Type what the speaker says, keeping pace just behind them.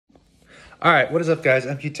All right, what is up, guys?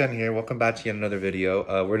 MP10 here. Welcome back to yet another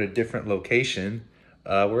video. We're in a different location.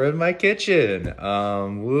 We're in my kitchen.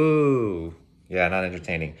 Woo. Yeah, not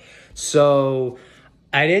entertaining. So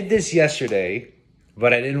I did this yesterday,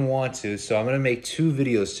 but I didn't want to. So I'm going to make two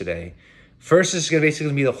videos today. First is going to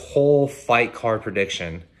basically be the whole fight card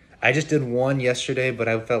prediction. I just did one yesterday, but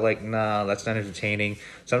I felt like, nah, that's not entertaining.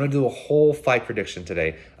 So I'm going to do a whole fight prediction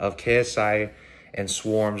today of KSI and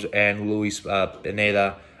SWARMZ and Luis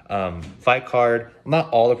Pineda. Fight card, not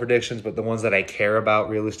all the predictions, but the ones that I care about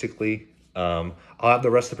realistically. I'll have the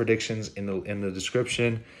rest of the predictions in the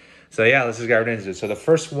description. So yeah, let's just get right into it. So the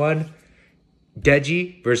first one,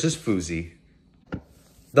 Deji versus Fousey.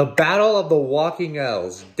 The battle of the walking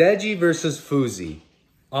L's. Deji versus Fousey.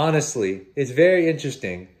 Honestly, it's very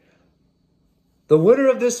interesting. The winner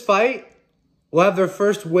of this fight will have their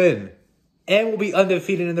first win and will be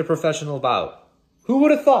undefeated in their professional bout. Who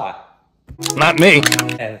would have thought? Not me.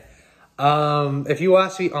 And, if you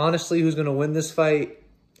ask me honestly who's going to win this fight,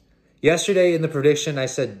 yesterday in the prediction I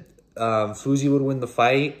said Fousey would win the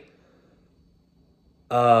fight.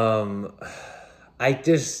 I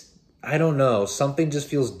don't know. Something just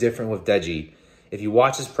feels different with Deji. If you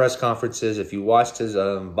watch his press conferences, if you watched his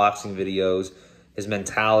boxing videos, his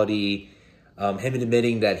mentality, him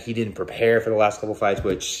admitting that he didn't prepare for the last couple fights,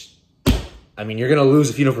 which, I mean, you're going to lose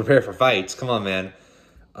if you don't prepare for fights. Come on, man.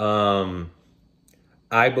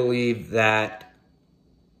 I believe that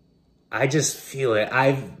I just feel it.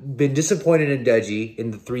 I've been disappointed in Deji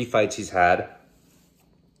in the 3 fights he's had.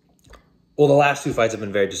 Well, the last 2 fights have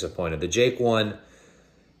been very disappointed. The Jake one,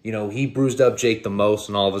 you know, he bruised up Jake the most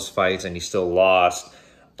in all of his fights and he still lost.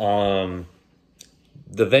 The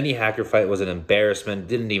Venny Hacker fight was an embarrassment.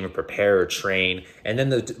 Didn't even prepare or train. And then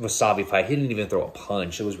the Wasabi fight, he didn't even throw a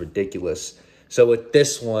punch. It was ridiculous. So with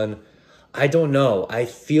this one, I don't know. I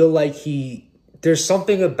feel like there's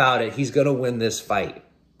something about it. He's going to win this fight.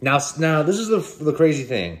 Now this is the crazy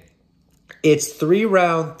thing. It's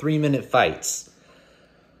 3-round, 3-minute fights.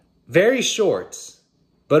 Very short,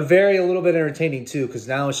 but a little bit entertaining too, because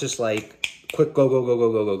now it's just like quick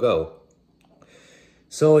go.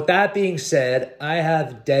 So with that being said, I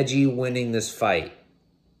have Deji winning this fight.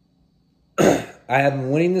 I have him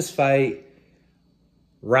winning this fight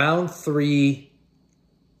round 3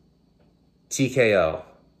 TKO.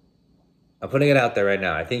 I'm putting it out there right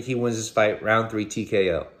now. I think he wins this fight round 3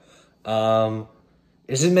 TKO.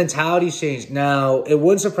 His mentality changed. Now, it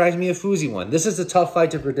wouldn't surprise me if Fousey won. This is a tough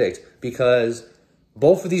fight to predict because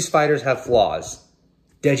both of these fighters have flaws.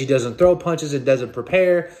 Deji doesn't throw punches and doesn't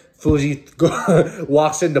prepare. Fousey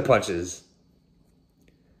walks into punches.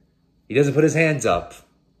 He doesn't put his hands up.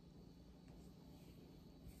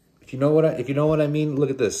 If you know what I mean, look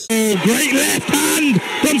at this. Oh, great left hand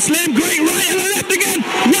from Slim. Great right and the left again.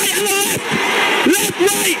 Right and the left. Left,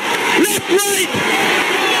 right. Left, right.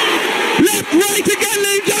 Left, right again,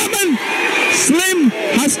 ladies and gentlemen. Slim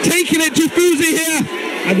has taken it to Fousey here.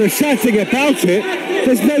 And the sad thing about it,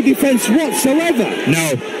 there's no defense whatsoever.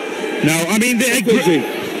 No. I mean, the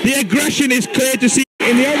aggression is clear to see.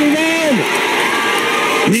 In the other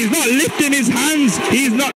round. He's not lifting his hands.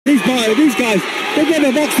 He's not. These guys, they've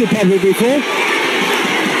never boxed in public before.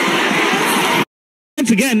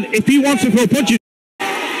 Once again, if he wants to throw punches.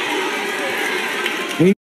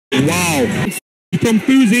 Wow. From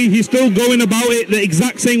Fousey, he's still going about it the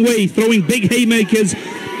exact same way, throwing big haymakers.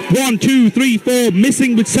 1, 2, 3, 4,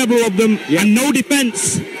 missing with several of them, and no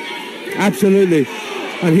defense. Absolutely.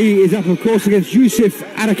 And he is up, of course, against Yusuf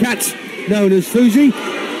Arakat, known as Fousey.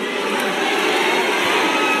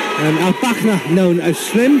 And Al-Bakhna, known as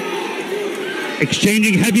Slim.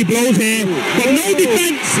 Exchanging heavy blows here, but no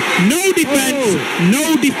defense, no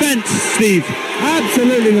defense, Steve.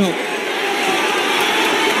 Absolutely not.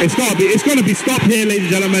 It's going to be stopped here, ladies and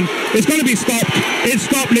gentlemen. It's going to be stopped. It's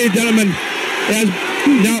stopped, ladies and gentlemen.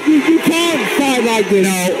 You can't fight like this.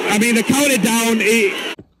 No, I mean, to count it down.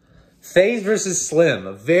 Faze versus Slim,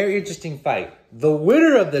 a very interesting fight. The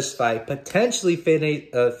winner of this fight potentially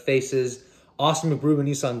faces Austin McBroom and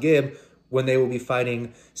Nissan Gibb when they will be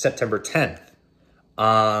fighting September 10th.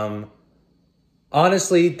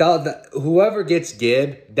 Honestly, whoever gets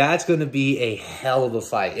Gibb, that's going to be a hell of a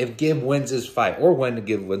fight. If Gibb wins his fight, or when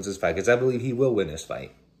Gibb wins his fight, because I believe he will win his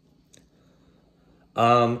fight.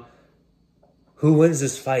 Who wins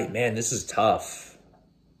this fight? Man, this is tough.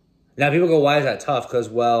 Now, people go, why is that tough? Because,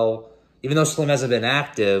 well, even though Slim hasn't been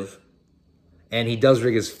active, and he does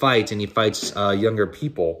rig his fights, and he fights younger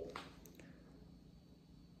people,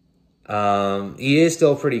 he is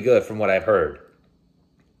still pretty good from what I've heard.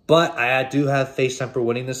 But I do have Face Temper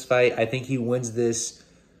winning this fight. I think he wins this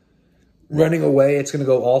running away. It's going to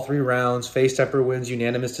go all 3 rounds. Face Temper wins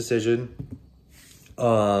unanimous decision.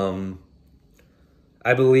 I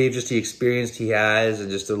believe just the experience he has and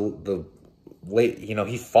just the late, you know,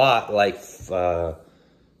 he fought like, fight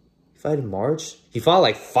in March? He fought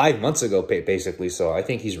like 5 months ago, basically. So I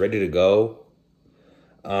think he's ready to go.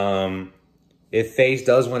 If Faze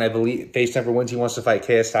does win, I believe Faze Temper wins, he wants to fight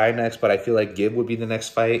KSI next, but I feel like Gib would be the next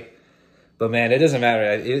fight. But man, it doesn't matter.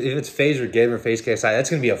 If it's Faze or Gib or Faze KSI, that's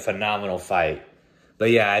going to be a phenomenal fight. But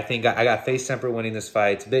yeah, I think I got Faze Temper winning this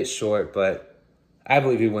fight. It's a bit short, but I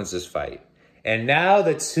believe he wins this fight. And now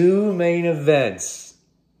the two main events.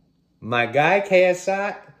 My guy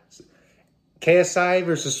KSI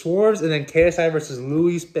versus SWARMZ, and then KSI versus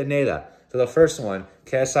Luis Pineda. So the first one,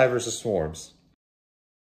 KSI versus SWARMZ.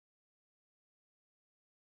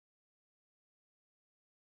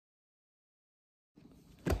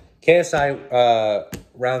 KSI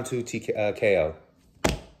round 2 KO.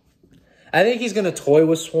 I think he's going to toy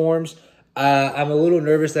with SWARMZ. I'm a little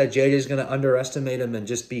nervous that JJ is going to underestimate him and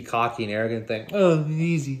just be cocky and arrogant, think, oh,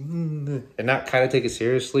 easy, and not kind of take it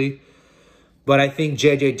seriously. But I think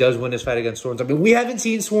JJ does win this fight against SWARMZ. I mean, we haven't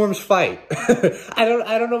seen SWARMZ fight. I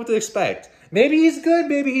don't know what to expect. Maybe he's good.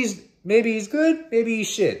 Maybe he's good. Maybe he's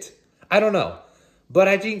shit. I don't know. But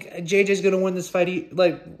I think JJ's going to win this fight,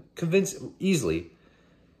 like, easily.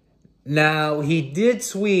 Now, he did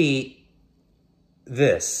tweet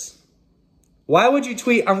this. Why would you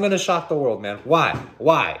tweet, I'm going to shock the world, man? Why?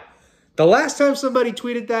 Why? The last time somebody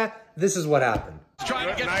tweeted that, this is what happened.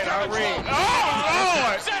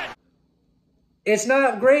 It's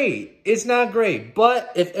not great. It's not great.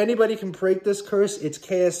 But if anybody can break this curse, it's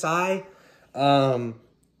KSI. I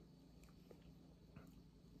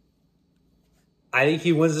think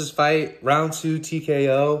he wins this fight. Round 2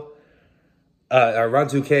 TKO. Round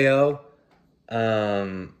 2 KO.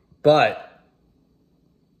 But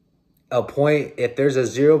a point, if there's a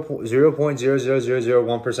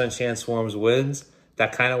 0.00001% chance SWARMZ wins,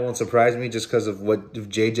 that kind of won't surprise me just because of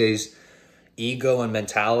JJ's ego and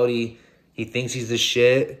mentality. He thinks he's the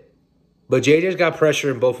shit. But JJ's got pressure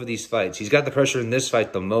in both of these fights. He's got the pressure in this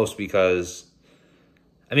fight the most because,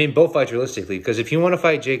 I mean, both fights realistically. Because if you want to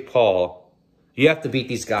fight Jake Paul, you have to beat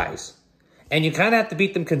these guys. And you kind of have to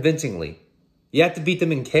beat them convincingly. You have to beat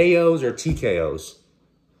them in KOs or TKOs.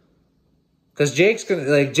 Because Jake's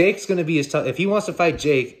gonna be his tough. If he wants to fight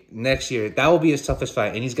Jake next year, that will be his toughest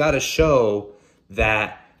fight. And he's got to show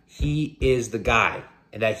that he is the guy.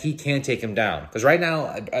 And that he can take him down. Because right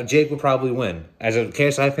now, Jake will probably win. As a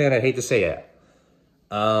KSI fan, I'd hate to say it.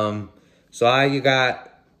 So you got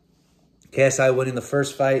KSI winning the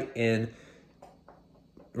first fight in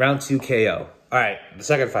round 2 KO. All right, the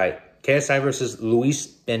second fight. KSI versus Luis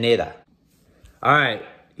Pineda. All right,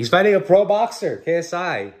 he's fighting a pro boxer,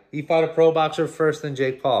 KSI. He fought a pro boxer first, then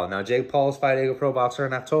Jake Paul. Now, Jake Paul is fighting a pro boxer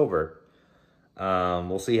in October.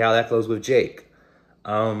 We'll see how that goes with Jake.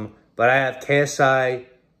 But I have KSI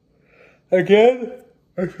again.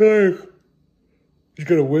 I feel like he's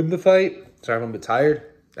going to win the fight. Sorry, I'm a bit tired.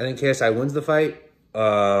 I think KSI wins the fight.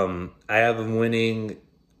 I have him winning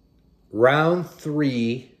round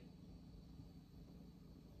 3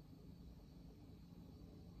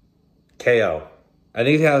 KO. I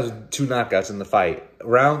think he has 2 knockouts in the fight.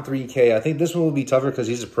 Round 3 KO. I think this one will be tougher because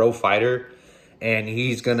he's a pro fighter. And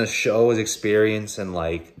he's going to show his experience and,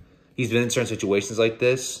 like, he's been in certain situations like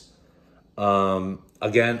this.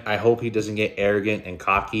 Again, I hope he doesn't get arrogant and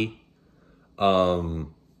cocky. But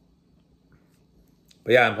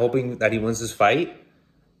yeah, I'm hoping that he wins this fight.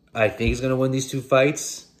 I think he's going to win these 2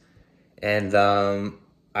 fights. And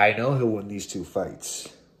I know he'll win these 2 fights.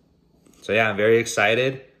 So yeah, I'm very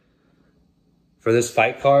excited for this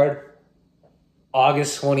fight card.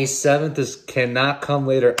 August 27th. This cannot come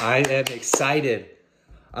later. I am excited.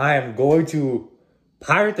 I am going to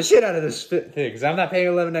pirate the shit out of this thing because I'm not paying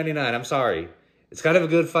 $11.99. I'm sorry. It's kind of a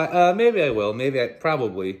good fight. Maybe I will. Maybe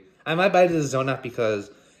probably. I might buy the zone up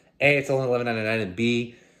because A, it's only $11.99, and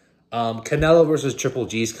B, Canelo versus Triple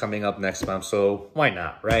G is coming up next month. So why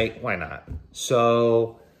not, right? Why not?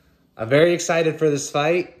 So I'm very excited for this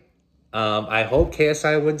fight. I hope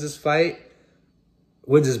KSI wins this fight.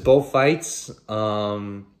 Wins his both fights.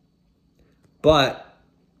 But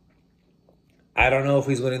I don't know if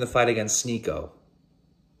he's winning the fight against Sneeko.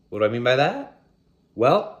 What do I mean by that?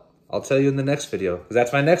 Well, I'll tell you in the next video. Because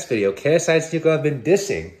that's my next video. KSI and Sneeko have been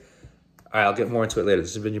dissing. All right, I'll get more into it later.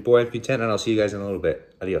 This has been your boy, MP10, and I'll see you guys in a little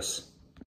bit. Adios.